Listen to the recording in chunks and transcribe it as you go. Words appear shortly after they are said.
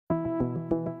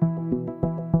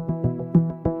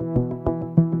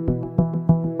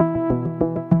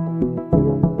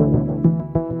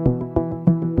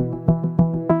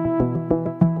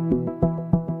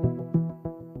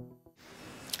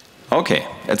Okay,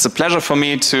 it's a pleasure for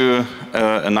me to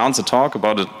announce a talk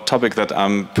about a topic that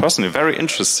I'm personally very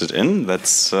interested in.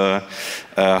 That's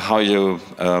how you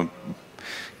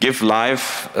give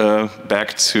life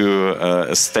back to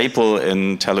a staple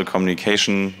in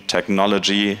telecommunication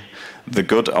technology, the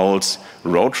good old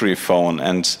rotary phone.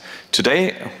 And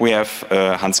today we have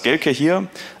Hans Gelke here.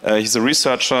 He's a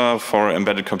researcher for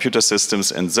embedded computer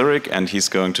systems in Zurich, and he's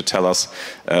going to tell us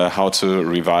how to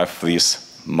revive these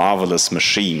marvelous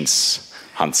machines.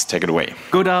 Hans, take it away.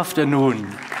 Good afternoon.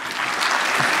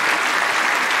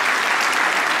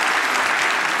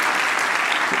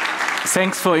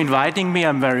 Thanks for inviting me.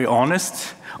 I'm very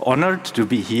honored to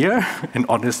be here, and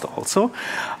honest also.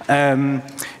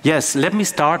 Yes, let me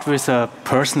start with a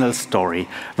personal story.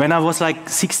 When I was like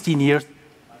 16 years,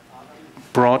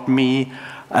 brought me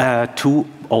 2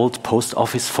 old post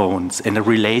office phones and a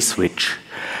relay switch.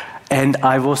 And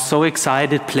I was so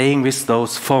excited playing with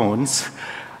those phones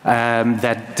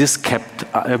that this kept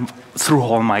through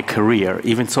all my career.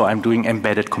 Even so, I'm doing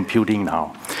embedded computing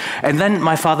now. And then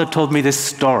my father told me this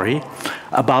story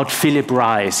about Philip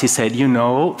Rice. He said, you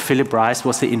know, Philip Rice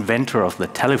was the inventor of the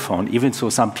telephone, even so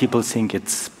some people think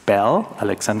it's Bell,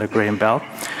 Alexander Graham Bell.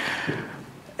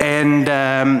 And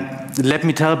let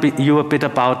me tell you a bit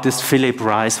about this Philip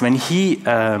Rice.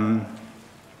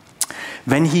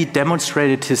 When he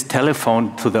demonstrated his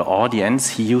telephone to the audience,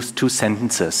 he used 2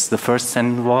 sentences. The first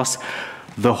sentence was,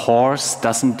 "The horse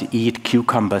doesn't eat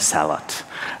cucumber salad."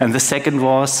 And the second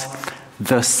was,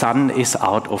 "The sun is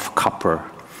out of copper."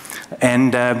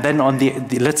 And then on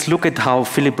let's look at how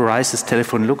Philip Rice's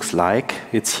telephone looks like.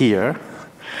 It's here.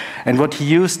 And what he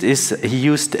used is, he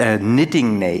used a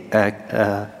knitting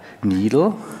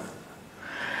needle.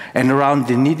 And around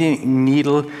the knitting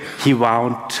needle, he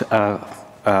wound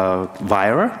a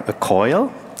wire, a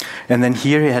coil, and then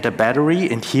here he had a battery,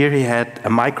 and here he had a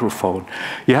microphone.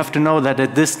 You have to know that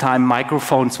at this time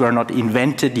microphones were not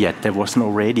invented yet, there was no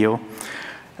radio.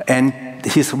 And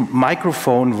his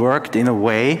microphone worked in a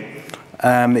way,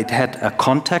 it had a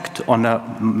contact on a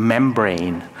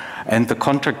membrane, and the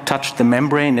contact touched the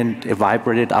membrane and it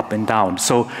vibrated up and down.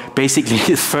 So basically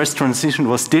his first transition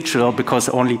was digital because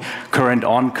only current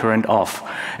on, current off.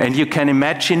 And you can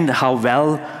imagine how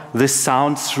well this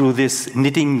sounds through this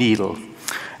knitting needle.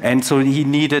 And so he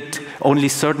needed, only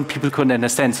certain people could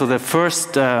understand. So the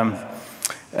first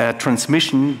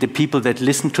transmission, the people that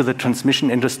listened to the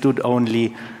transmission understood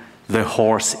only the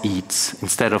horse eats,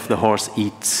 instead of the horse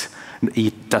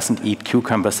doesn't eat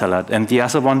cucumber salad. And the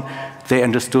other one, they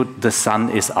understood the sun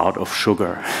is out of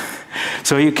sugar.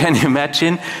 So you can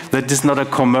imagine that this is not a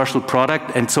commercial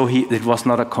product, and so it was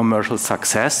not a commercial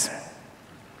success.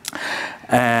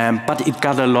 But it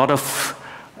got a lot of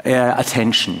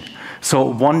attention. So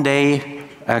one day,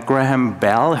 Graham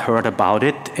Bell heard about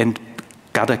it and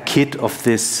got a kit of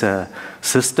this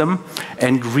system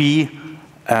and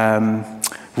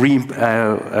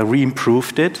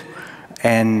re-improved it.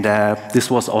 And this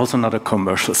was also not a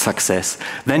commercial success.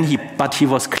 But he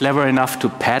was clever enough to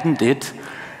patent it,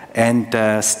 and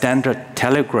Standard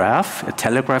Telegraph, a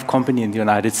telegraph company in the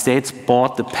United States,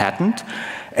 bought the patent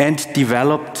and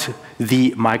developed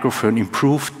the microphone,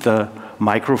 improved the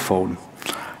microphone.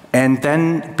 And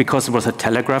then, because it was a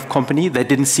telegraph company, they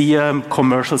didn't see a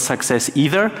commercial success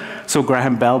either, so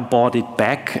Graham Bell bought it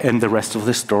back, and the rest of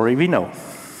the story we know.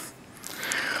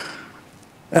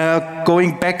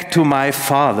 Going back to my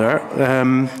father,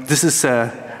 this is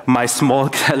my small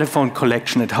telephone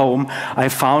collection at home. I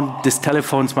found these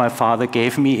telephones my father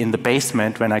gave me in the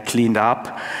basement when I cleaned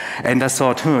up, and I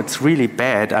thought, it's really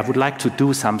bad. I would like to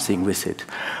do something with it.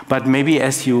 But maybe,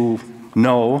 as you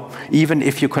know, even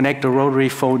if you connect a rotary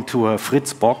phone to a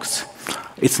Fritz box,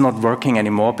 it's not working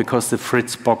anymore because the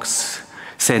Fritz box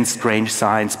sends strange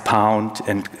signs, pound,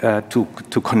 and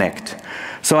to connect.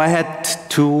 So I had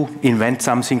to invent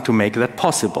something to make that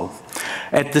possible.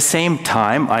 At the same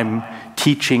time, I'm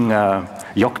teaching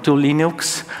Yocto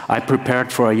Linux. I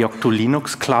prepared for a Yocto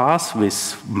Linux class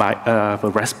with my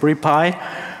Raspberry Pi.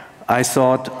 I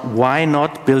thought, why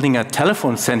not building a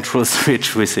telephone central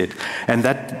switch with it? And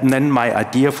then my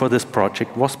idea for this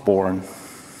project was born.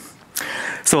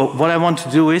 So what I want to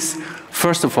do is,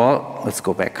 first of all, let's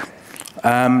go back.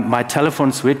 My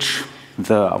telephone switch,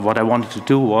 what I wanted to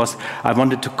do was, I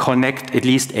wanted to connect at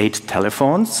least 8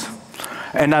 telephones.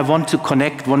 And I wanted to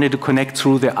connect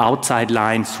through the outside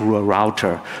line through a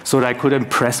router, so that I could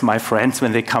impress my friends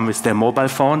when they come with their mobile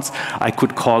phones. I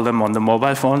could call them on the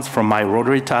mobile phones from my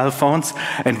Rotary-dial phones,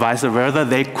 and vice versa,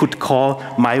 they could call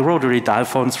my Rotary-dial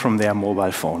phones from their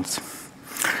mobile phones.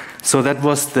 So that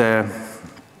was the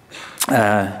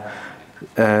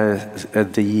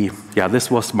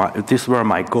these were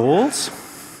my goals.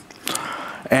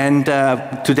 And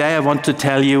today I want to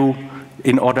tell you,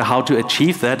 in order how to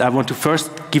achieve that, I want to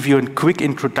first give you a quick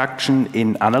introduction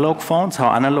in analog phones,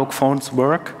 how analog phones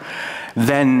work,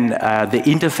 then the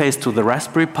interface to the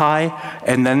Raspberry Pi,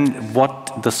 and then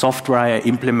what the software I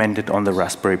implemented on the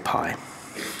Raspberry Pi.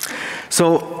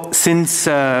 So since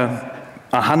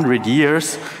 100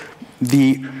 years,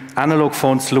 the analog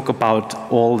phones look about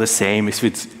all the same. If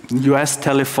it's US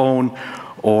telephone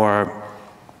or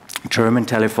German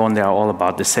telephone, they are all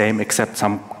about the same, except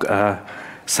some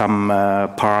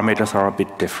parameters are a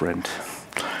bit different.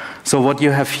 So what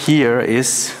you have here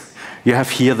is, you have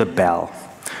here the bell.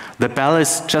 The bell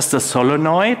is just a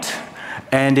solenoid,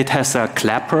 and it has a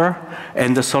clapper,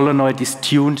 and the solenoid is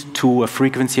tuned to a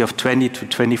frequency of 20 to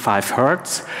 25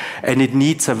 hertz, and it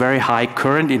needs a very high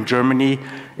current. In Germany,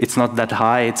 it's not that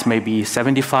high, it's maybe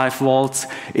 75 volts.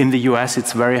 In the US,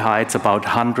 it's very high, it's about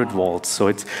 100 volts. So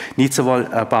it needs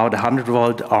about 100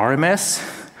 volt RMS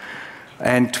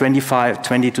and 20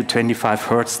 to 25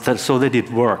 hertz so that it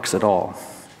works at all.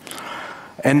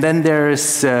 And then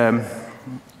there's a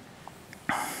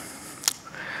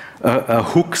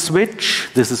hook switch.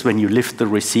 This is when you lift the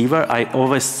receiver. I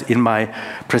always, in my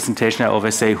presentation, I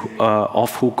always say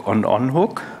off hook, on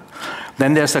hook.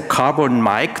 Then there's a carbon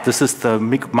mic. This is the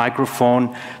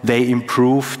microphone they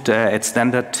improved at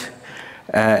standard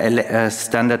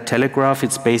telegraph.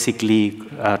 It's basically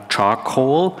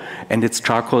charcoal, and its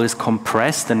charcoal is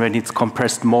compressed, and when it's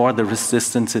compressed more, the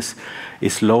resistance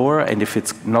is lower, and if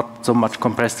it's not so much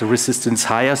compressed, the resistance is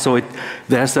higher. So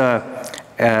there's a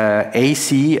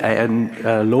AC and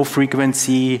low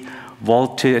frequency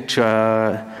voltage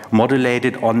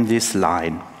modulated on this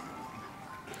line.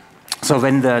 So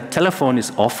when the telephone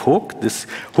is off hook, this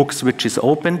hook switch is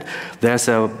opened, there's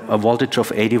a voltage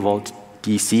of 80 volt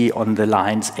DC on the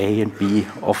lines A and B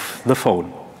of the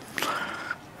phone.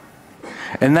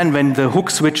 And then when the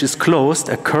hook switch is closed,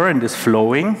 a current is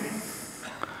flowing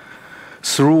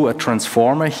through a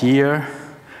transformer here,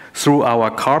 through our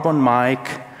carbon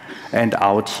mic, and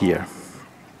out here.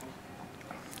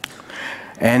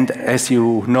 And as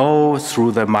you know,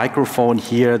 through the microphone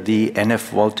here, the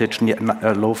NF voltage,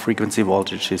 low frequency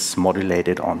voltage, is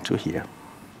modulated onto here.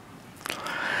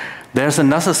 There's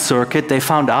another circuit. They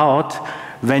found out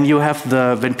when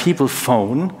people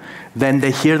phone, then they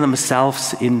hear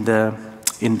themselves in the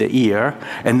ear,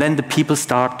 and then the people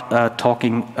start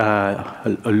talking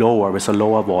lower, with a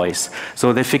lower voice.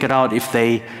 So they figured out if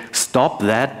they stop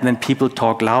that, then people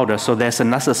talk louder. So there's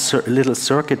another little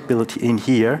circuit built in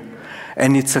here,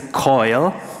 and it's a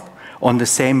coil on the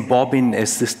same bobbin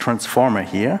as this transformer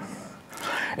here,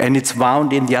 and it's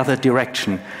wound in the other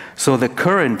direction. So the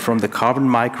current from the carbon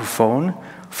microphone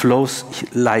flows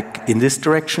like in this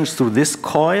direction through this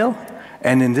coil,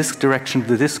 and in this direction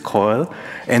to this coil,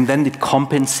 and then it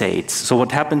compensates. So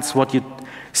what happens, what you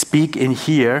speak in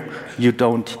here, you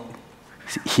don't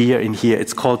hear in here.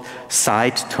 It's called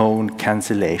side tone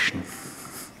cancellation.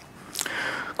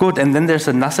 Good, and then there's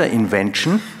another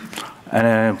invention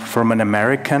from an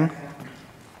American.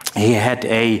 He had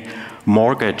a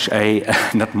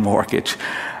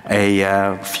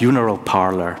funeral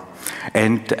parlor.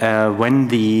 And when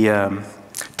the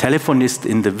telephonist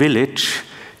in the village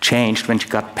changed, when she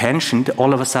got pensioned,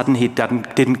 all of a sudden he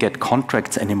didn't get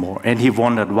contracts anymore. And he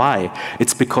wondered why.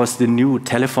 It's because the new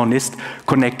telephonist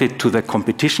connected to the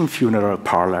competition funeral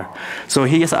parlor. So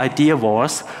his idea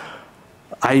was,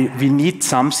 we need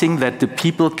something that the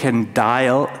people can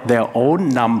dial their own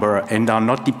number and are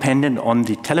not dependent on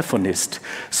the telephonist.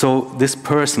 So this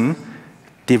person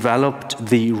developed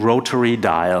the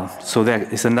Rotary-dial. So there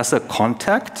is another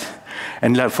contact.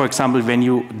 And for example, when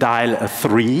you dial a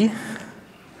 3,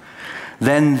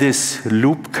 then this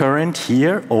loop current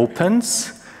here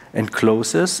opens and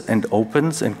closes and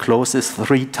opens and closes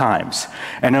 3 times.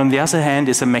 And on the other hand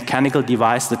is a mechanical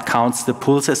device that counts the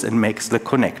pulses and makes the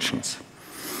connections.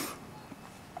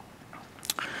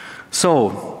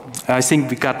 So I think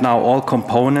we got now all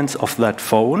components of that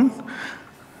phone.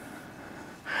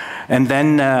 And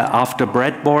then after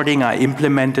breadboarding, I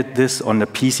implemented this on the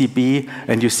PCB,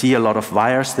 and you see a lot of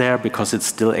wires there because it's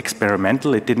still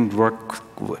experimental. It didn't work.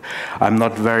 I'm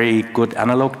not very good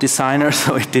analog designer,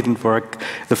 so it didn't work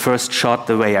the first shot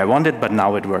the way I wanted, but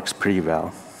now it works pretty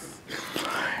well.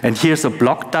 And here's a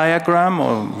block diagram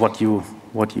of what you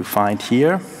find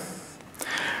here.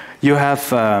 You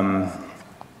have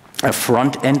a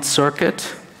front-end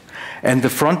circuit, and the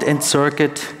front-end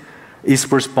circuit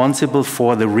is responsible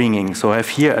for the ringing. So I have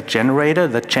here a generator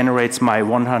that generates my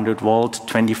 100 volt,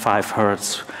 25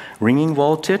 hertz ringing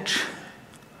voltage.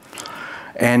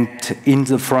 And in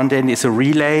the front end is a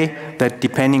relay that,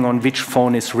 depending on which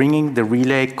phone is ringing, the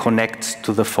relay connects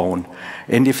to the phone.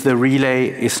 And if the relay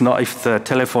is not, if the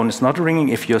telephone is not ringing,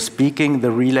 if you're speaking, the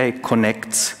relay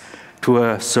connects to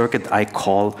a circuit I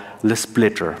call the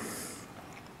splitter.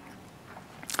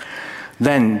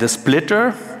 Then the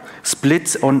splitter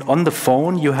splits on the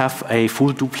phone. You have a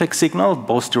full duplex signal,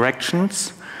 both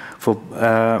directions.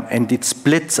 And it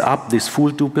splits up this full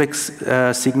duplex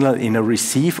signal in a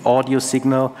receive audio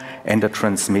signal and a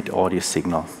transmit audio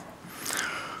signal.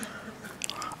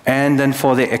 And then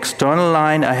for the external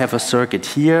line, I have a circuit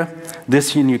here.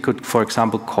 This one you could, for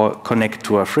example, connect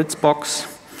to a Fritz box.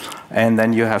 And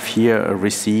then you have here a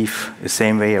receive, the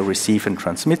same way a receive and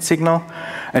transmit signal.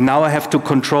 And now I have to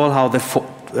control how the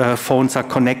phones are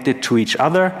connected to each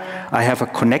other. I have a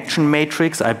connection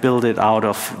matrix. I built it out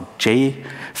of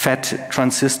JFET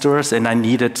transistors, and I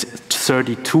needed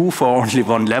 32 for only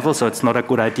one level, so it's not a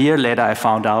good idea. Later I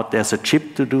found out there's a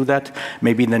chip to do that.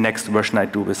 Maybe in the next version I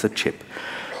do with a chip.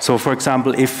 So for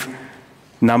example, if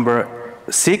number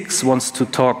 6 wants to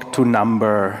talk to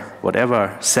number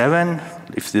whatever 7,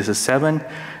 if this is 7,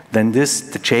 then the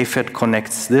JFET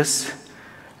connects this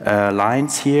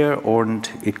lines here, and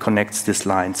it connects these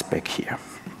lines back here.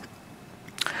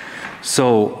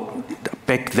 So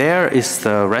back there is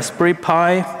the Raspberry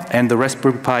Pi, and the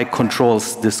Raspberry Pi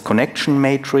controls this connection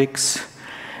matrix,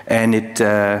 and it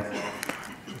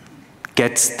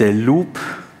gets the loop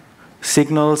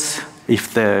signals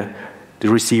if the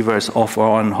receiver is off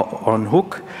or on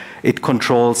hook. It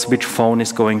controls which phone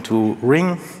is going to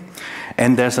ring,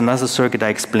 and there's another circuit I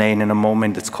explain in a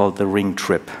moment. It's called the ring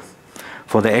trip.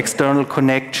 For the external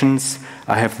connections,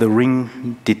 I have the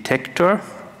ring detector,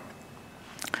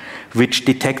 which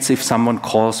detects if someone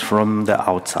calls from the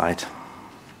outside.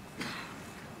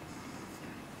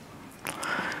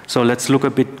 So let's look a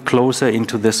bit closer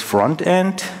into this front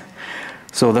end.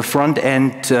 So the front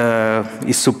end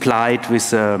is supplied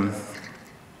with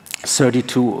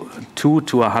 32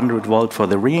 to 100 volt for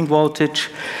the ringing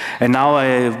voltage. And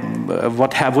now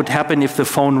what would happen if the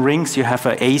phone rings, you have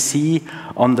an AC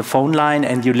on the phone line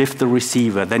and you lift the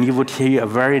receiver. Then you would hear a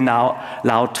very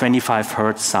loud 25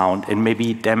 hertz sound, and maybe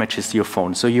it damages your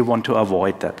phone. So you want to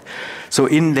avoid that. So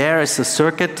in there is a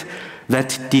circuit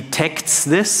that detects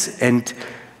this and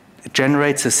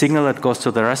generates a signal that goes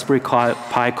to the Raspberry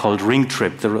Pi called ring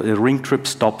trip. The ring trip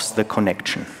stops the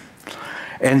connection.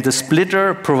 And the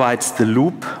splitter provides the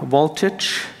loop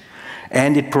voltage,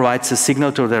 and it provides a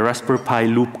signal to the Raspberry Pi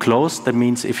loop closed. That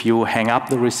means if you hang up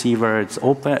the receiver, it's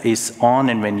on,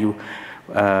 and when you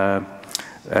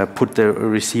put the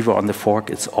receiver on the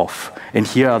fork, it's off. And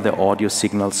here are the audio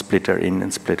signals, splitter in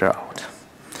and splitter out.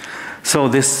 So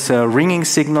this ringing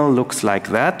signal looks like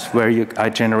that, where I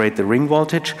generate the ring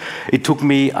voltage. It took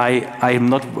me,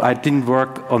 I didn't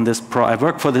work on this, I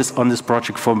worked on this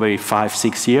project for maybe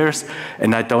 5-6 years,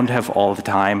 and I don't have all the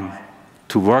time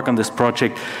to work on this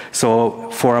project. So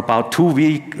for about 2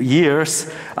 years,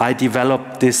 I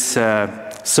developed this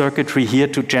circuitry here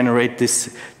to generate this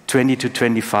 20 to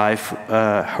 25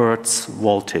 hertz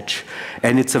voltage.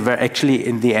 And it's actually,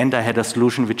 in the end, I had a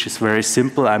solution which is very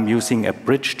simple. I'm using a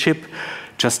bridge chip,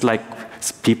 just like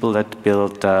people that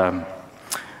build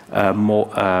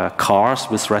cars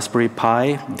with Raspberry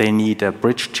Pi. They need a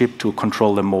bridge chip to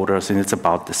control the motors, and it's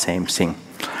about the same thing.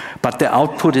 But the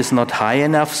output is not high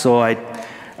enough, so I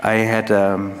had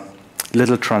a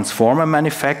little transformer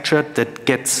manufactured that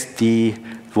gets the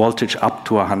voltage up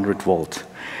to 100 volt.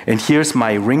 And here's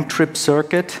my ring trip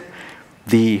circuit.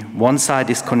 The one side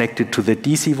is connected to the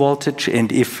DC voltage,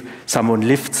 and if someone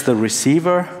lifts the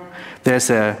receiver,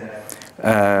 there's a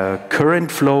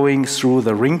current flowing through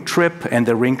the ring trip, and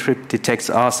the ring trip detects,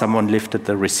 someone lifted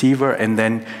the receiver, and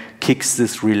then kicks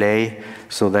this relay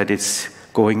so that it's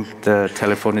going, the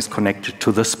telephone is connected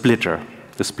to the splitter.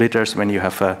 The splitter is when you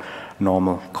have a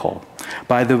normal call.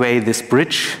 By the way, this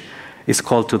bridge is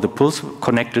called to the pulse,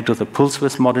 connected to the pulse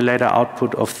width modulator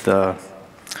output of the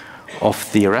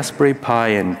Raspberry Pi,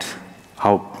 and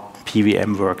how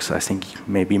PWM works, I think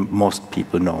maybe most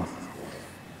people know.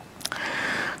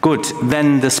 Good,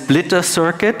 then the splitter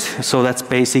circuit, so that's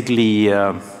basically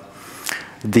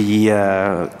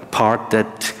the part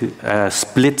that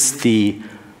splits the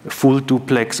full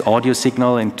duplex audio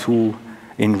signal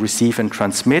in receive and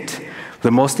transmit.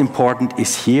 The most important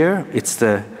is here, it's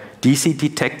the DC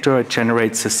detector. It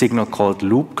generates a signal called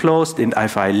loop closed, and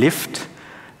if I lift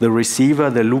the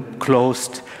receiver, the loop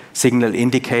closed signal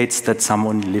indicates that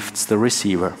someone lifts the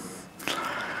receiver.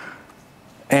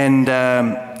 And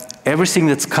everything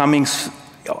that's coming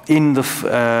in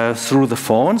through the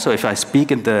phone, so if I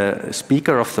speak in the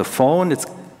speaker of the phone, it's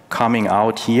coming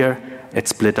out here at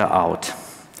splitter out.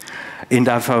 And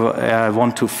if I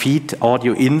want to feed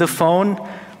audio in the phone,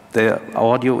 the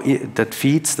audio that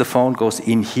feeds the phone goes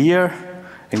in here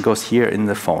and goes here in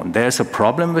the phone. There's a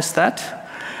problem with that,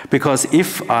 because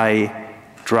if I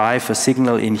drive a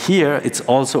signal in here, it's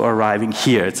also arriving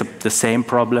here. It's the same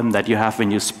problem that you have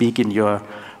when you speak in your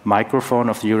microphone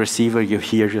of your receiver, you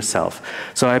hear yourself.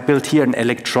 So I built here an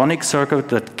electronic circuit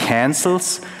that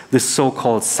cancels this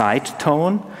so-called side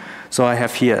tone. So I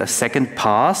have here a second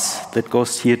pass that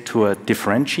goes here to a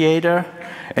differentiator,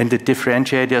 and the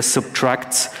differentiator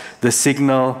subtracts the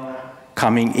signal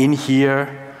coming in here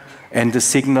and the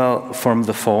signal from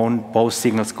the phone, both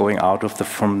signals going out of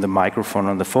from the microphone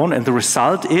on the phone. And the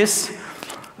result is,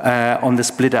 on the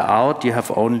splitter out, you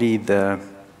have only the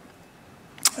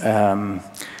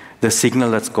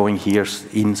signal that's going here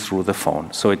in through the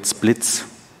phone. So it splits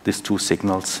these two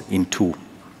signals in two.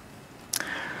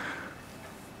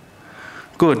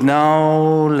 Good,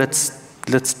 now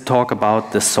let's talk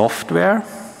about the software.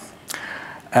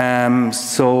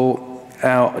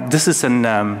 This is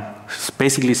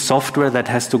basically software that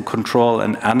has to control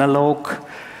an analog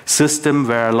system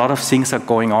where a lot of things are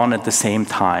going on at the same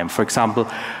time. For example,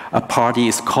 a party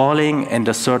is calling and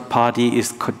a third party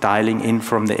is dialing in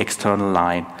from the external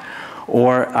line.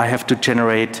 Or I have to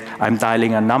generate, I'm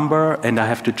dialing a number and I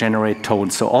have to generate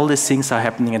tones. So all these things are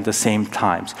happening at the same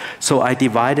time. So I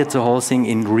divided the whole thing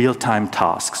in real-time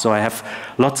tasks. So I have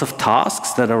lots of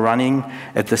tasks that are running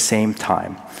at the same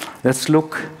time. Let's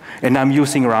look, and I'm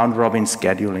using round-robin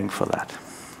scheduling for that.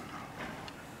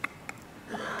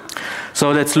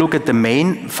 So let's look at the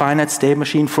main finite state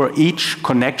machine. For each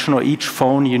connection or each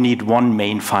phone, you need one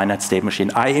main finite state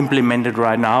machine. I implemented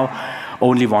right now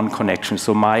only one connection.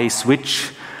 So my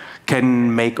switch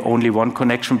can make only one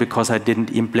connection because I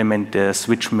didn't implement the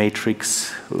switch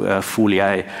matrix fully.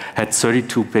 I had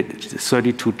 32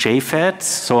 JFETs,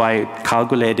 so I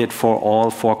calculated for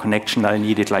all 4 connections I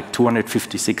needed like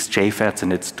 256 JFETs,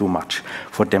 and it's too much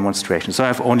for demonstration. So I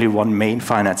have only one main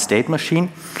finite state machine.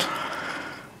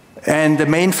 And the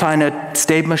main finite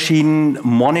state machine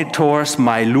monitors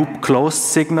my loop closed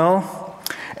signal.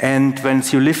 And when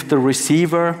you lift the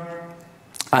receiver,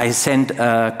 I send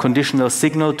a conditional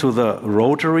signal to the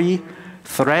rotary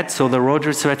thread. So the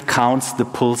rotary thread counts the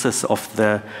pulses of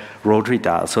the rotary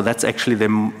dial. So that's actually the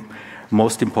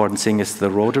most important thing, is the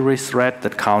rotary thread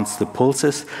that counts the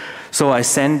pulses. So I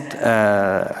send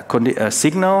a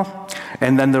signal,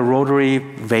 and then the rotary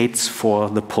waits for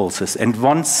the pulses. And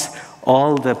once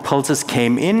all the pulses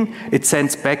came in, it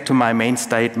sends back to my main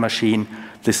state machine,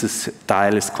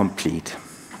 dial is complete.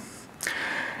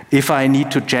 If I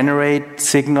need to generate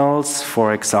signals,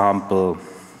 for example,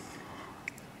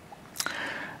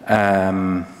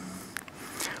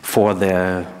 for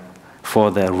the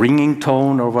ringing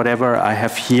tone or whatever, I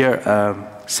have here a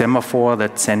semaphore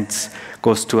that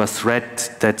goes to a thread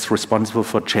that's responsible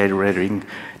for generating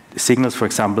signals. For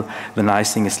example, the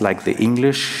nice thing is like the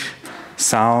English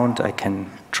sound. I can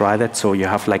try that. So you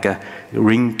have like a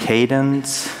ring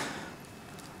cadence.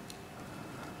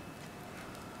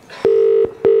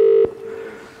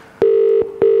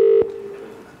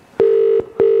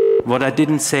 What I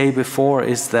didn't say before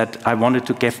is that I wanted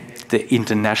to give the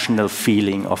international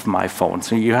feeling of my phone.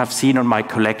 So you have seen on my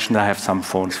collection, I have some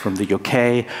phones from the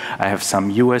UK, I have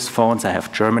some US phones, I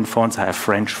have German phones, I have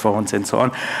French phones, and so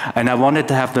on. And I wanted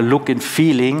to have the look and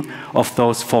feeling of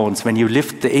those phones. When you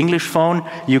lift the English phone,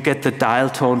 you get the dial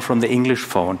tone from the English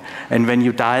phone. And when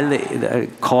you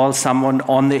call someone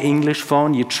on the English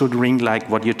phone, it should ring like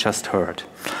what you just heard.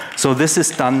 So this is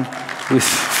done with...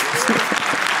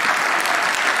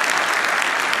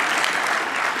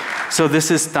 So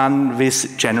this is done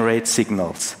with generate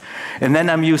signals. And then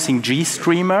I'm using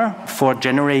GStreamer for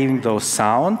generating those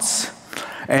sounds.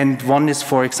 And one is,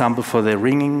 for example, for the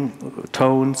ringing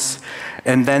tones.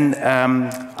 And then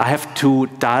I have to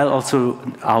dial also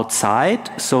outside.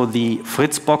 So the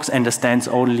Fritzbox understands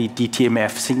only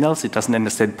DTMF signals. It doesn't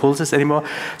understand pulses anymore.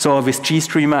 So with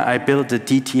GStreamer, I built a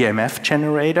DTMF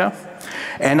generator.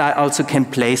 And I also can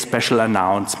play special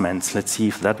announcements. Let's see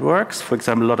if that works. For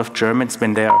example, a lot of Germans,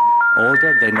 when they're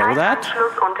older, they know that. Kein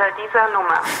Anschluss unter dieser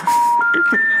Nummer.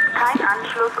 Kein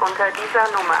Anschluss unter dieser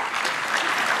Nummer.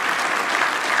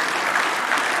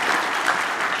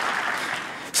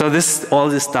 So all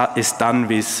this is done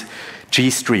with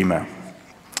GStreamer.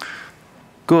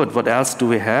 Good, what else do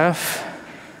we have?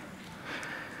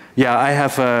 Yeah, I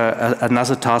have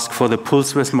another task for the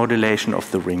pulse width modulation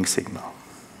of the ring signal.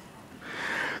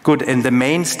 Good, and the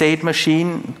main state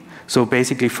machine, so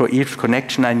basically for each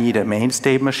connection I need a main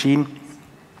state machine.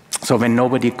 So when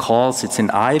nobody calls, it's in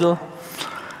idle.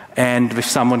 And if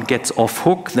someone gets off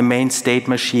hook, the main state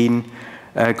machine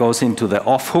goes into the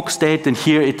off hook state, and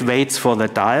here it waits for the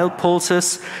dial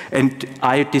pulses. And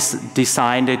I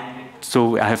designed it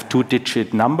so I have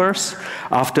 2-digit numbers.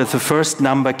 After the first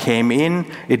number came in,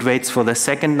 it waits for the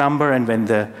second number, and when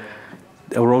the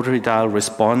rotary dial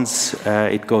responds,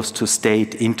 it goes to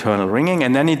state internal ringing.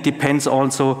 And then it depends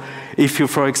also if you,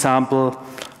 for example,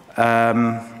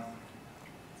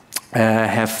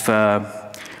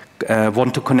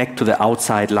 want to connect to the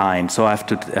outside line. So I have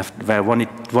to,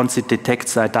 once it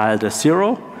detects I dialed a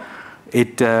 0,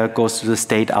 it goes to the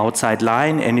state outside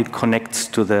line and it connects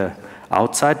to the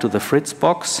outside, to the Fritz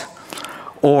box.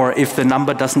 Or if the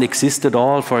number doesn't exist at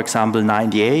all, for example,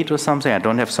 98 or something, I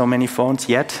don't have so many phones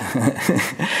yet.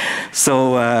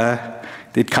 So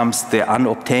it comes the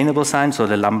unobtainable sign, so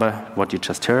the number, what you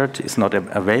just heard, is not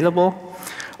available.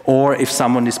 Or if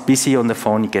someone is busy on the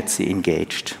phone, it gets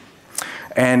engaged.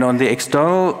 And on the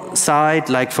external side,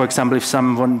 like for example, if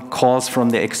someone calls from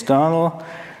the external,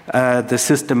 the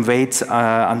system waits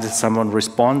until someone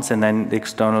responds, and then the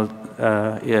external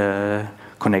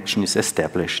connection is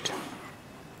established.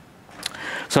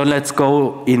 So let's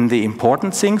go in the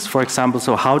important things. For example,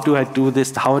 so how do I do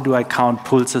this? How do I count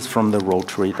pulses from the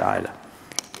rotary dial?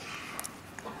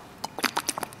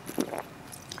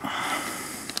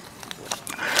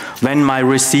 When my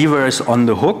receiver is on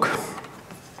the hook,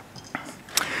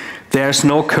 there's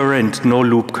no current, no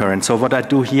loop current. So what I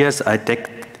do here is I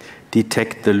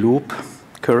detect the loop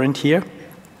current here.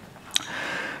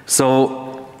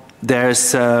 So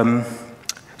there's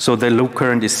so the loop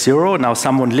current is 0. Now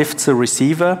someone lifts the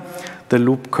receiver, the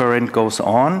loop current goes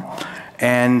on,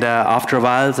 and after a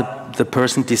while the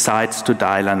person decides to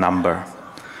dial a number.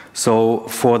 So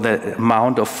for the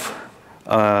amount of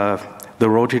the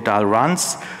rotary dial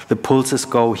runs, the pulses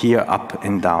go here up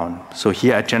and down. So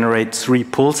here I generate 3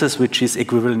 pulses, which is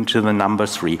equivalent to the number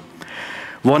 3.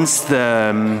 Once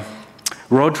the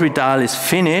rotary dial is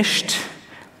finished,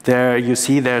 there you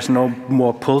see there's no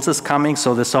more pulses coming,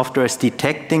 so the software is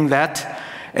detecting that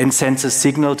and sends a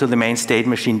signal to the main state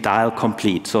machine, dial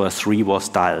complete. So a 3 was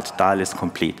dialed, dial is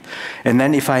complete. And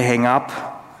then if I hang up,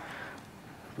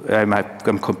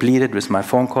 I'm completed with my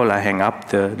phone call, I hang up,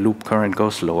 the loop current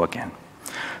goes low again.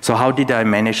 So how did I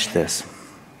manage this?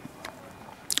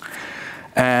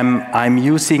 I'm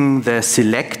using the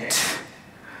select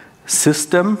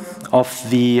system of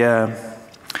the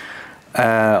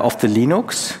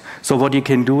Linux. So what you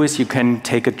can do is you can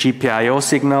take a GPIO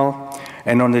signal,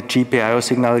 and on the GPIO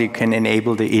signal you can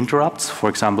enable the interrupts. For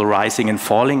example, rising and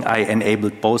falling. I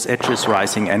enabled both edges,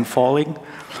 rising and falling.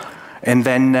 And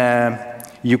then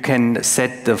you can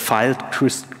set the file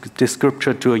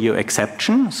descriptor to your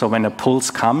exception. So when a pulse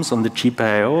comes on the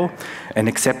GPIO, an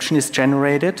exception is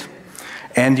generated.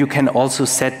 And you can also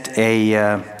set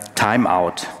a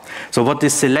timeout. So what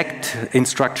this select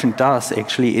instruction does,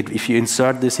 actually, if you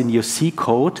insert this in your C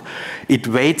code, it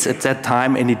waits at that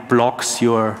time and it blocks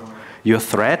your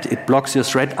thread. It blocks your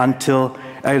thread until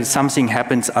something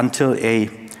happens, until a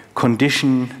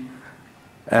condition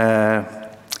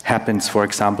happens, for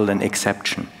example, an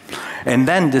exception. And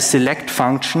then the select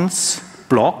functions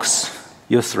blocks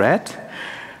your thread,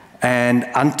 and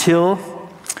until,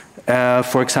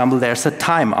 for example, there's a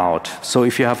timeout. So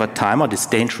if you have a timeout, it's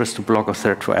dangerous to block a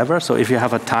thread forever. So if you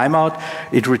have a timeout,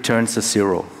 it returns a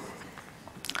 0.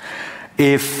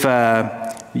 If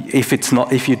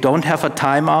you don't have a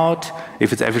timeout,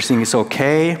 if everything is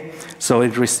okay, so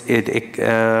it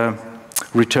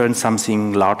returns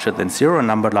something larger than 0, a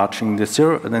number larger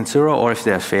than 0, or if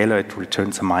there's a failure, it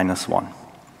returns a -1.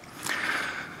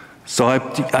 So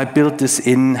I built this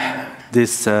in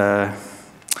this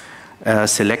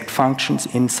select functions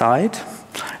inside.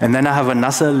 And then I have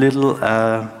another little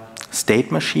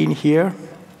state machine here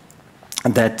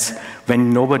that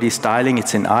when nobody's dialing,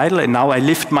 it's in idle. And now I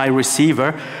lift my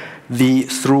receiver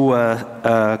through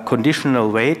a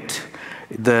conditional wait.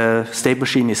 The state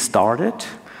machine is started,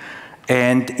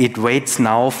 and it waits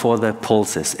now for the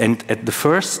pulses. And at the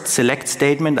first select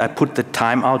statement, I put the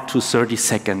timeout to 30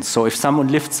 seconds. So if someone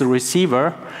lifts the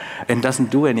receiver and doesn't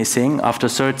do anything, after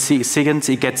 30 seconds,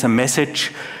 he gets a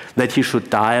message that he should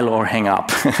dial or hang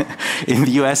up. In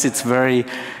the US, it's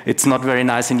not very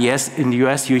nice. In the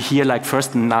US, you hear like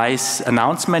first a nice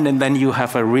announcement, and then you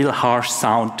have a real harsh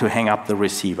sound to hang up the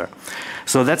receiver.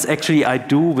 So that's actually I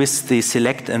do with the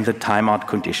select and the timeout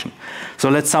condition. So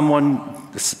let's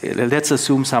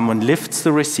assume someone lifts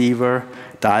the receiver,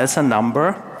 dials a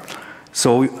number.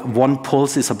 So one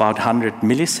pulse is about 100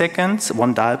 milliseconds,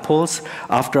 one dial pulse.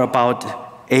 After about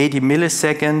 80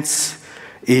 milliseconds,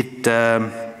 it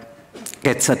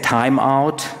gets a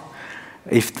timeout,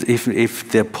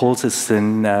 if the pulse is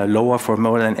then lower for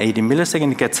more than 80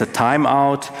 milliseconds, it gets a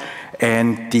timeout,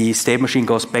 and the state machine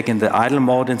goes back in the idle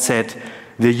mode and said,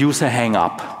 the user hang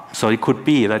up. So it could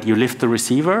be that you lift the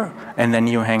receiver and then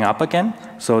you hang up again,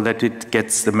 so that it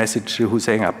gets the message to who's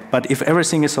hanging up. But if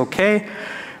everything is okay,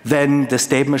 then the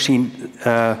state machine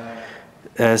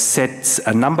sets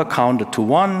a number counter to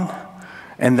 1,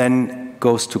 and then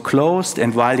goes to closed,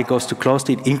 and while it goes to closed,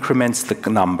 it increments the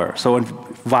number. So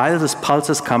while these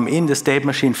pulses come in, the state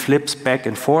machine flips back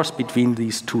and forth between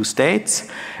these two states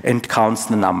and counts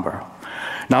the number.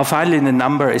 Now finally the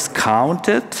number is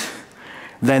counted,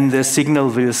 then the signal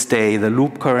will stay, the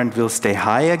loop current will stay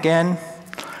high again,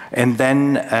 and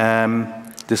then the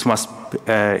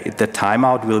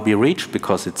timeout will be reached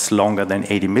because it's longer than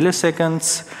 80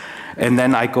 milliseconds, and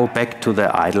then I go back to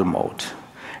the idle mode.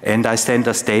 And I send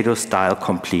a status dial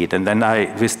complete, and then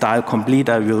with dial complete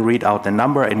I will read out the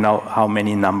number and know how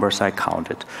many numbers I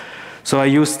counted. So I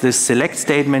use this select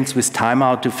statements with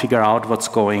timeout to figure out what's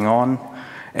going on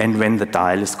and when the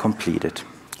dial is completed,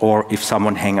 or if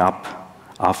someone hang up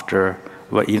after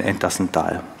and doesn't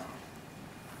dial.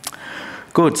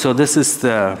 Good, so this is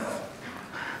the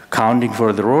counting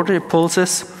for the rotary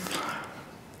pulses.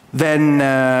 Then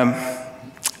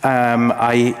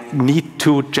I need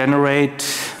to generate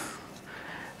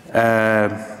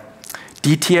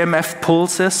DTMF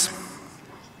pulses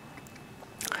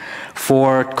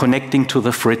for connecting to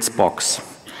the Fritz box.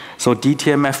 So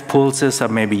DTMF pulses,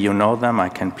 maybe you know them, I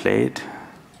can play it.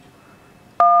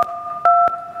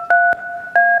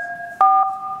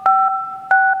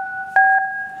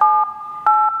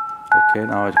 Okay,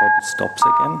 now I hope it stops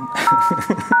again.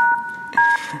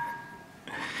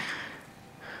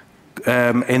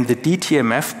 And the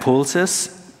DTMF pulses,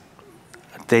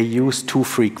 they use 2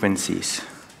 frequencies.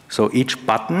 So each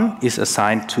button is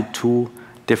assigned to 2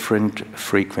 different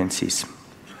frequencies.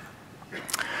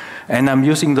 And I'm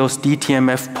using those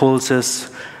DTMF pulses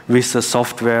with a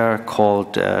software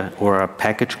called, or a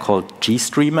package called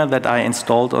GStreamer that I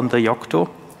installed on the Yocto.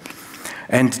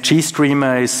 And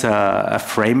GStreamer is a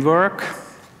framework,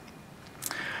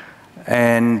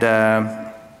 and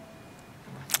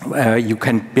you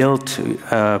can build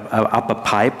up a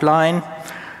pipeline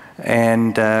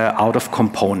and out of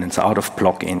components, out of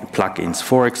plugins.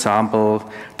 For example,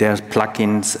 there's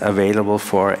plugins available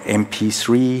for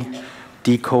MP3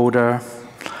 decoder.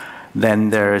 Then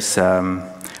there's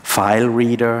file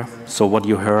reader. So what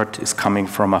you heard is coming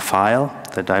from a file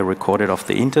that I recorded off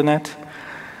the internet.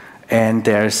 And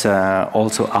there's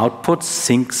also outputs,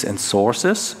 sinks, and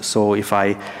sources. So if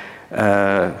I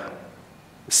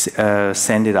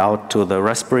send it out to the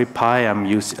Raspberry Pi,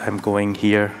 I'm going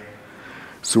here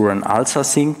through an ALSA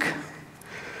sync.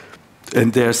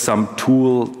 And there's some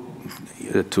tool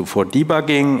for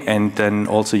debugging, and then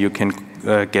also you can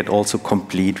get also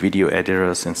complete video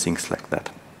editors and things like that.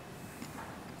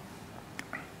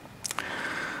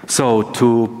 So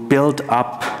to build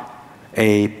up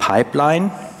a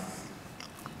pipeline,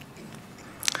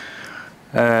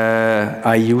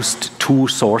 I used 2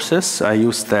 sources. I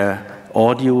used the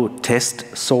audio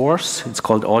test source. It's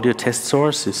called audio test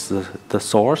source. It's the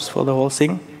source for the whole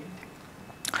thing.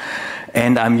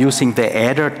 And I'm using the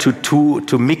adder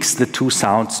to mix the 2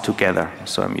 sounds together.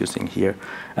 So I'm using here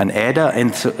an adder,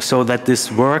 and so that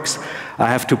this works, I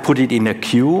have to put it in a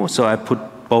queue. So I put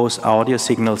both audio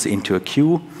signals into a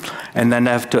queue, and then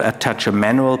I have to attach a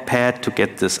manual pad to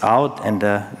get this out, and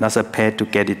another pad to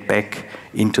get it back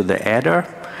into the adder.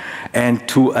 And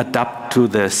to adapt to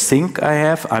the sync I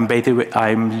have,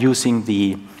 I'm using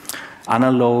the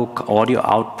analog audio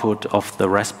output of the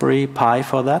Raspberry Pi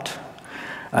for that.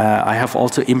 I have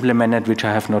also implemented, which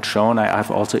I have not shown, I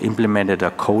have also implemented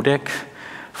a codec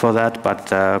for that,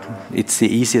 but it's the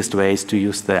easiest way is to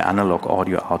use the analog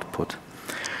audio output.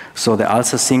 So the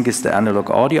ALSA sync is the analog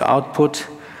audio output,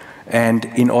 and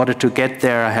in order to get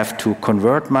there, I have to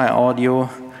convert my audio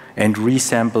and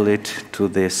resample it to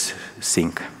this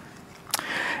sync.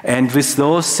 And with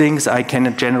those things, I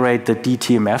can generate the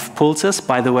DTMF pulses.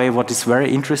 By the way, what is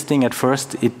very interesting, at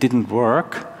first it didn't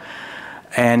work.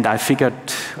 And I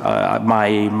figured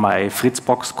my Fritz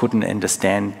box couldn't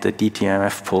understand the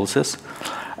DTMF pulses.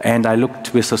 And I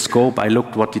looked with a scope, I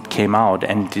looked what it came out.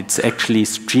 And it's actually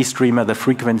GStreamer, the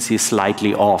frequency is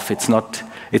slightly off. It's not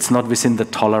within the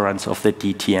tolerance of the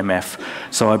DTMF.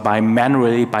 So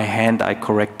manually, by hand, I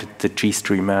corrected the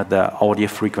GStreamer, the audio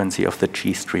frequency of the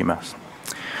GStreamers.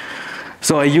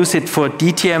 So I use it for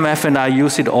DTMF, and I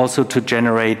use it also to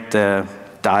generate the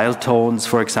dial tones.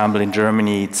 For example, in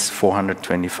Germany, it's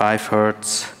 425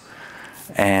 Hertz.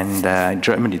 And in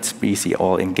Germany, it's easy,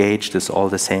 all engaged, it's all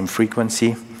the same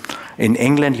frequency. In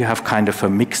England, you have kind of a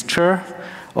mixture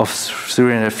of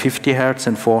 350 hertz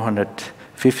and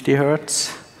 450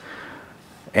 hertz.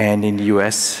 And in the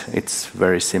US, it's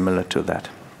very similar to that.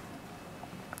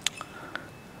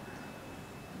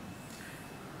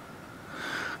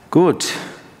 Good.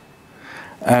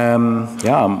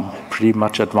 Yeah, I'm pretty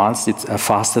much advanced. It's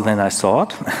faster than I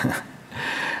thought.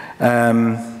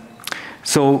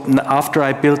 So after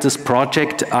I built this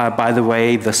project, by the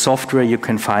way, the software you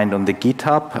can find on the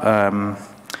GitHub.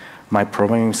 My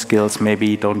programming skills,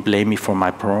 maybe don't blame me for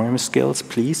my programming skills,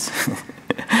 please.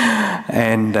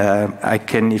 And I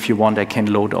can, if you want, I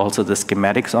can load also the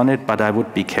schematics on it, but I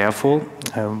would be careful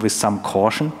with some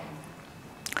caution.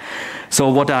 So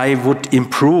what I would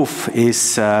improve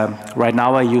is, right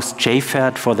now I use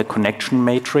JFET for the connection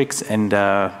matrix and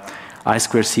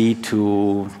I2C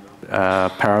to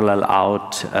parallel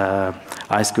out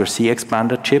I2C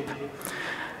expander chip.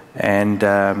 And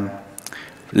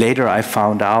later I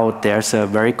found out there's a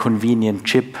very convenient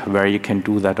chip where you can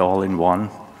do that all in one.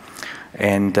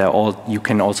 And you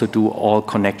can also do all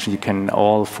connections. You can,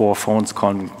 all 4 phones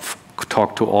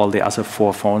talk to all the other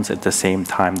 4 phones at the same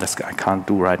time. That's I can't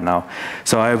do right now.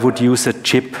 So I would use a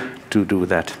chip to do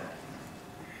that.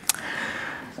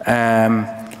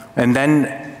 And then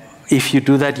if you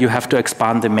do that, you have to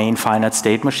expand the main finite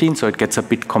state machine, so it gets a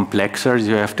bit complexer.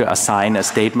 You have to assign a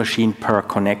state machine per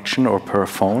connection or per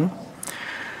phone.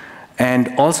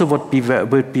 And also what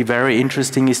would be very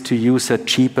interesting is to use a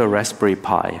cheaper Raspberry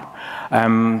Pi.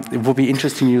 It would be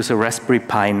interesting to use a Raspberry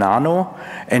Pi Nano,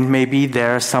 and maybe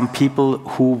there are some people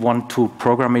who want to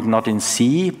program it not in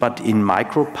C, but in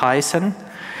MicroPython.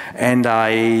 And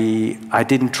I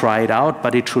didn't try it out,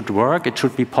 but it should work. It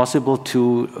should be possible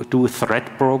to do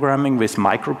thread programming with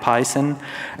MicroPython.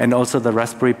 And also the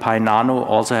Raspberry Pi Nano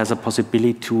also has a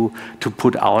possibility to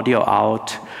put audio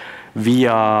out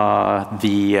via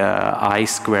the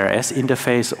I2S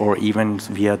interface or even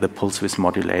via the pulse width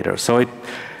modulator. So it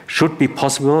should be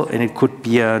possible, and it could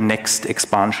be a next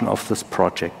expansion of this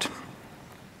project.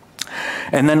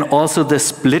 And then also the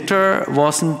splitter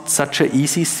wasn't such an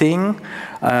easy thing.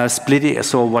 Splitting,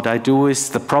 so what I do is,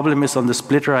 the problem is on the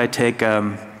splitter I take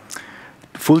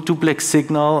full duplex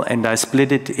signal and I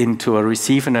split it into a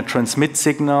receive and a transmit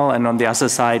signal, and on the other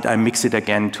side I mix it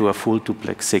again to a full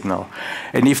duplex signal.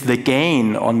 And if the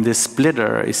gain on this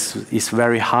splitter is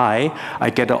very high,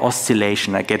 I get an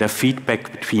oscillation, I get a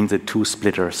feedback between the 2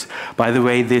 splitters. By the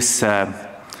way, this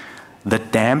the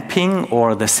damping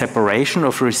or the separation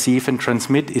of receive and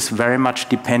transmit is very much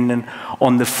dependent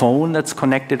on the phone that's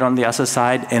connected on the other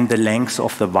side and the length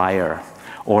of the wire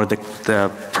or the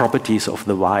properties of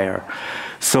the wire.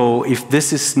 So if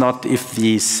this is not, if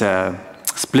this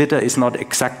splitter is not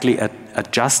exactly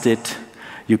adjusted,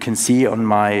 you can see on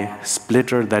my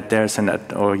splitter that there's an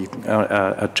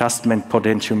adjustment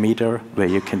potentiometer where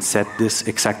you can set this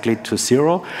exactly to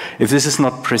 0. If this is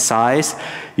not precise,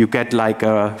 you get like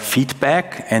a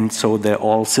feedback, and so the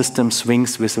all system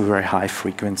swings with a very high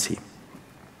frequency.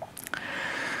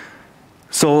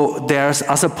 So there's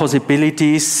other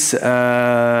possibilities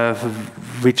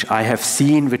which I have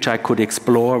seen, which I could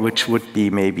explore, which would be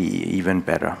maybe even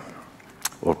better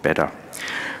or better.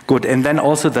 Good, and then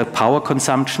also the power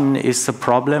consumption is a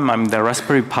problem. The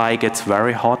Raspberry Pi gets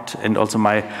very hot, and also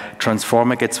my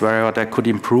transformer gets very hot. I could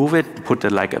improve it, put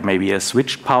maybe a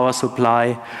switched power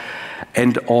supply,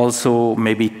 and also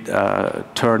maybe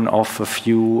turn off a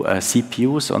few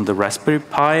CPUs on the Raspberry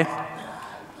Pi.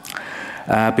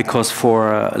 Because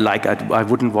I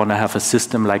wouldn't want to have a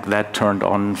system like that turned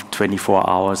on 24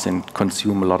 hours and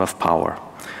consume a lot of power.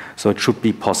 So it should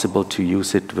be possible to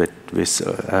use it with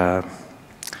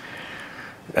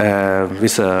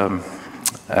a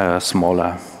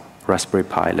smaller Raspberry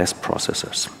Pi, less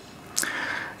processors.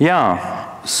 Yeah,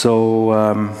 so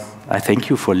I thank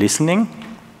you for listening,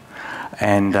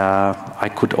 and I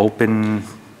could open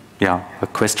a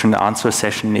question and answer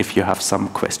session if you have some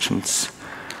questions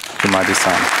to my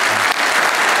design.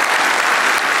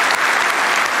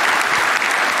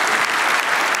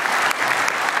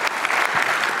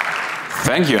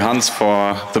 Thank you, Hans,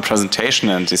 for the presentation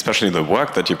and especially the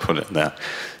work that you put in there.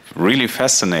 Really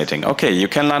fascinating. Okay, you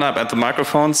can line up at the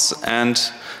microphones,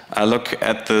 and I look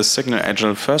at the signal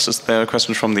agent first. Is there a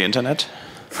question from the internet?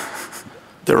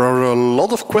 There are a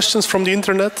lot of questions from the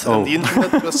internet, and the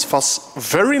internet was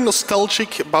very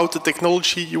nostalgic about the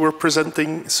technology you were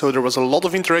presenting, so there was a lot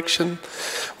of interaction.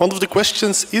 One of the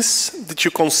questions is, did you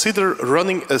consider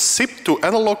running a SIP to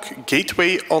analog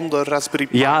gateway on the Raspberry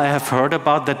Pi? Yeah, I have heard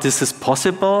about that this is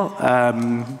possible.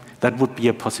 That would be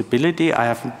a possibility. I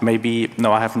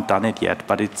haven't done it yet,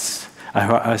 but this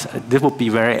would be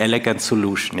a very elegant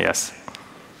solution, yes.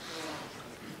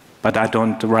 But I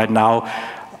don't, right now,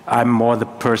 I'm more the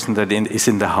person that is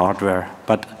in the hardware.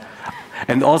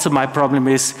 And also my problem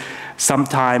is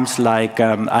sometimes like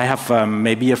I have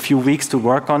maybe a few weeks to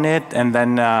work on it, and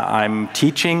then I'm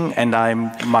teaching, and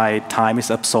my time is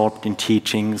absorbed in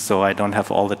teaching, so I don't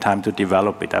have all the time to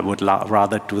develop it. I would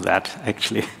rather do that,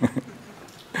 actually.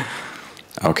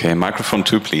 Okay, microphone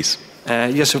 2, please.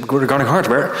 Yes, regarding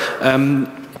hardware.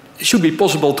 It should be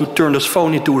possible to turn this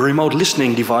phone into a remote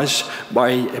listening device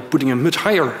by putting a much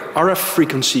higher RF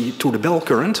frequency to the bell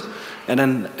current, and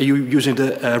then you using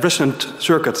the resonant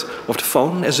circuit of the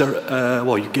phone as a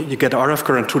well, you get the RF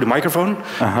current through the microphone,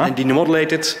 and then you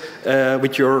modulate it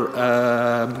with your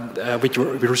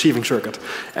receiving circuit.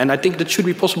 And I think that should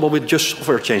be possible with just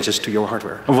software changes to your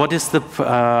hardware. What is the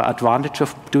advantage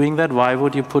of doing that? Why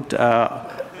would you put?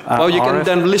 Well, you can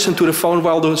then listen to the phone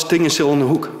while the thing is still on the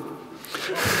hook.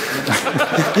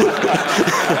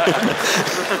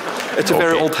 It's a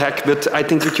very old hack, but I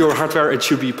think with your hardware it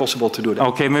should be possible to do that.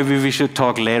 Okay, maybe we should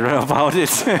talk later about it.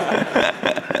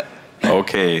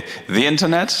 Okay, the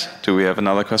internet. Do we have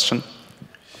another question?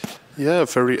 Yeah, a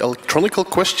very electronical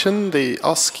question. They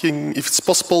asking if it's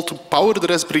possible to power the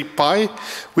Raspberry Pi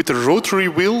with a rotary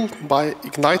wheel by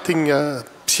igniting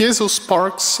piezo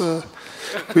sparks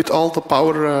with all the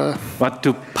power. But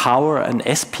to power an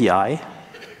SPI?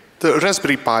 The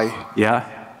Raspberry Pi. Yeah.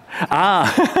 Ah,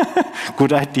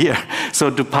 good idea. So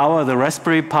to power the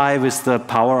Raspberry Pi with the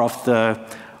power of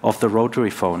the rotary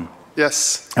phone.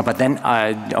 Yes. But then,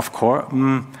 of course,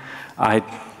 I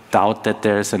doubt that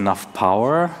there's enough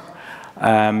power.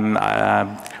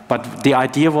 But the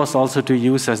idea was also to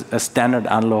use a standard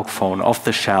analog phone off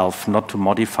the shelf, not to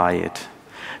modify it.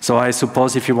 So I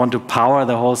suppose if you want to power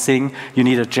the whole thing, you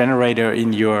need a generator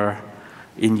in your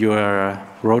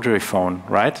rotary phone,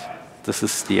 right? This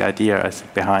is the idea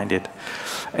behind it,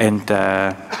 and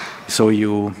so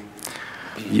you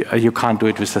can't do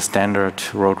it with a standard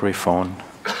rotary phone.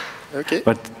 Okay.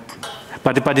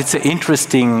 But it's an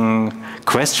interesting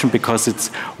question because it's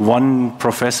one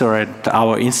professor at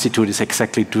our institute is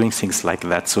exactly doing things like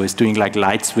that. So he's doing like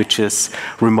light switches,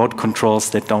 remote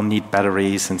controls that don't need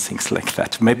batteries and things like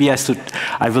that. Maybe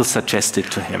I will suggest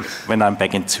it to him when I'm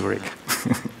back in Zurich.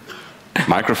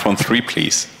 Microphone 3,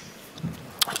 please.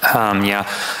 Yeah,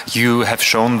 you have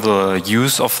shown the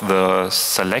use of the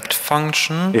select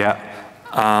function. Yeah.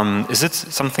 Is it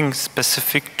something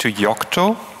specific to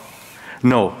Yocto?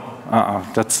 No,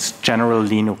 that's general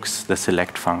Linux, the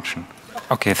select function.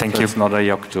 Okay, thank you. It's not a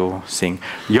Yocto thing.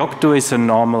 Yocto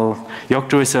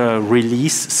is a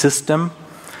release system,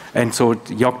 and so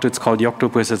Yocto, it's called Yocto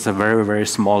because it's a very, very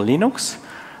small Linux,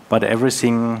 but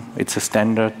everything, it's a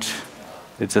standard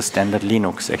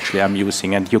Linux actually I'm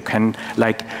using, and you can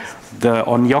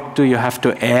on Yocto you have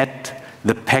to add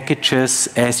the packages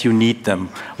as you need them.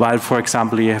 While, for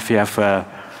example, if you have a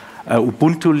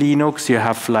Ubuntu Linux,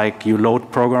 you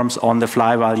load programs on the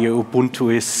fly while your Ubuntu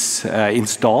is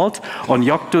installed. On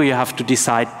Yocto you have to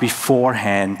decide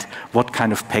beforehand what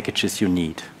kind of packages you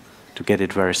need to get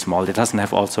it very small. It doesn't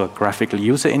have also a graphical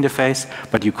user interface,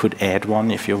 but you could add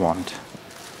one if you want.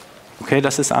 Okay,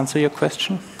 does this answer your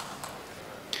question?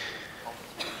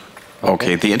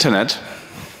 Okay, the internet.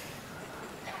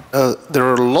 There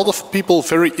are a lot of people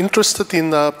very interested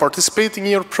in participating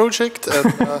in your project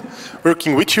and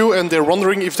working with you, and they're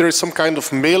wondering if there is some kind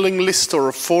of mailing list or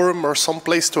a forum or some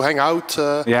place to hang out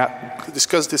to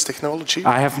discuss this technology.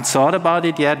 I haven't thought about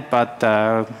it yet, but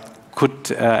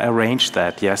could arrange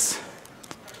that, yes.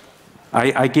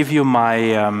 I give you my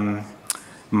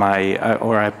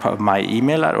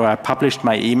email, or I published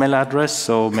my email address,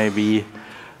 so maybe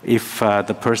if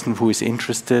the person who is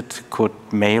interested could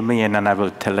mail me, and then I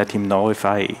will let him know if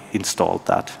I installed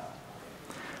that.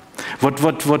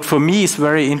 What for me is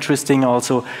very interesting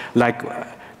also,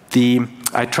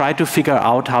 I try to figure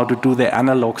out how to do the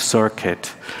analog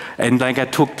circuit. And I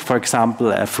took, for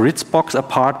example, a Fritzbox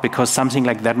apart, because something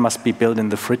like that must be built in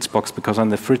the Fritzbox, because on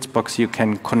the Fritzbox you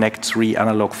can connect 3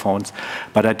 analog phones,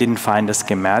 but I didn't find a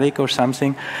schematic or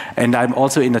something. And I'm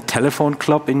also in a telephone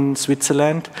club in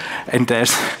Switzerland, and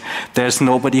there's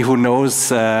nobody who knows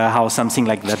how something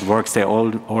like that works. They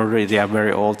are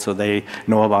very old, so they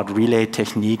know about relay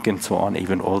technique and so on,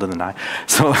 even older than I.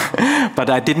 So, but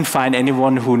I didn't find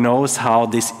anyone who knows how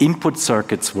these input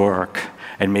circuits work.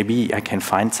 And maybe I can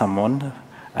find someone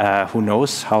who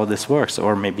knows how this works,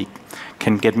 or maybe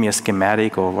can get me a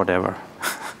schematic or whatever.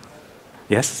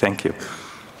 Yes, thank you.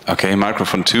 Okay,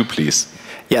 microphone 2, please.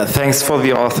 Yeah, thanks for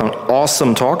the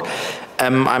awesome talk.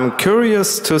 I'm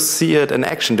curious to see it in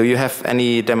action. Do you have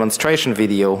any demonstration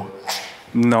video?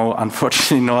 No,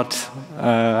 unfortunately not.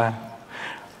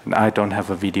 I don't have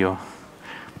a video.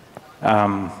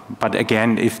 But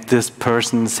again, if this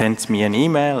person sends me an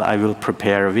email, I will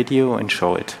prepare a video and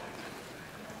show it.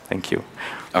 Thank you.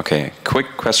 Okay,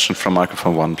 quick question from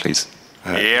microphone 1, please.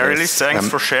 Yeah, really thanks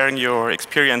for sharing your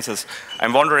experiences.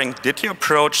 I'm wondering, did you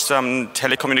approach some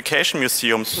telecommunication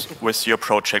museums with your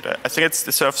project? I think it's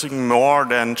deserving more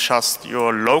than just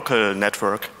your local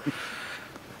network.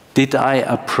 Did I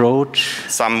approach?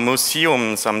 Some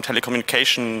museums, some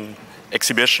telecommunication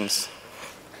exhibitions,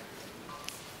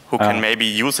 who can maybe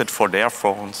use it for their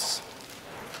phones?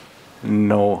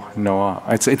 No.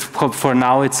 It's for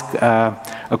now. It's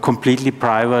a completely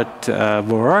private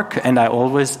work, and I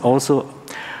only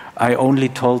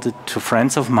told it to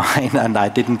friends of mine, and I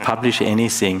didn't publish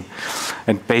anything.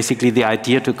 And basically, the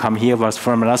idea to come here was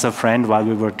from another friend while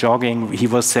we were jogging. He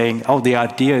was saying, "Oh, the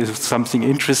idea is something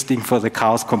interesting for the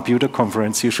Chaos Computer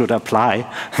Conference. You should apply."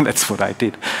 And that's what I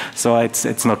did. So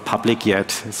it's not public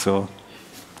yet. So.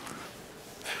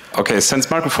 Okay, since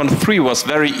microphone 3 was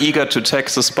very eager to take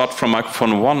the spot from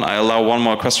microphone 1, I allow one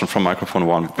more question from microphone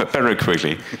 1, but very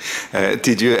quickly.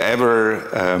 Did you ever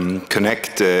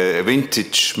connect a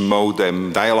vintage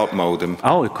modem, dial-up modem?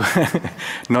 Oh,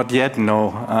 not yet,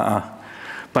 no.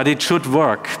 But it should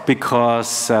work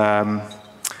because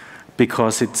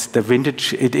it's the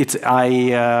vintage.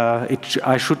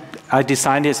 I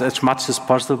designed it as much as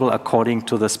possible according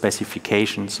to the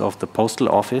specifications of the postal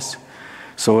office.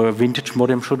 So a vintage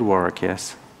modem should work,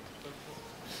 yes.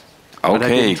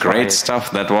 Okay, great stuff.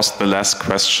 That was the last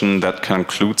question. That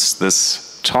concludes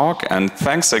this talk. And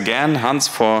thanks again, Hans,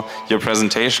 for your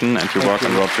presentation and your work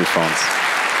on Rotary phones.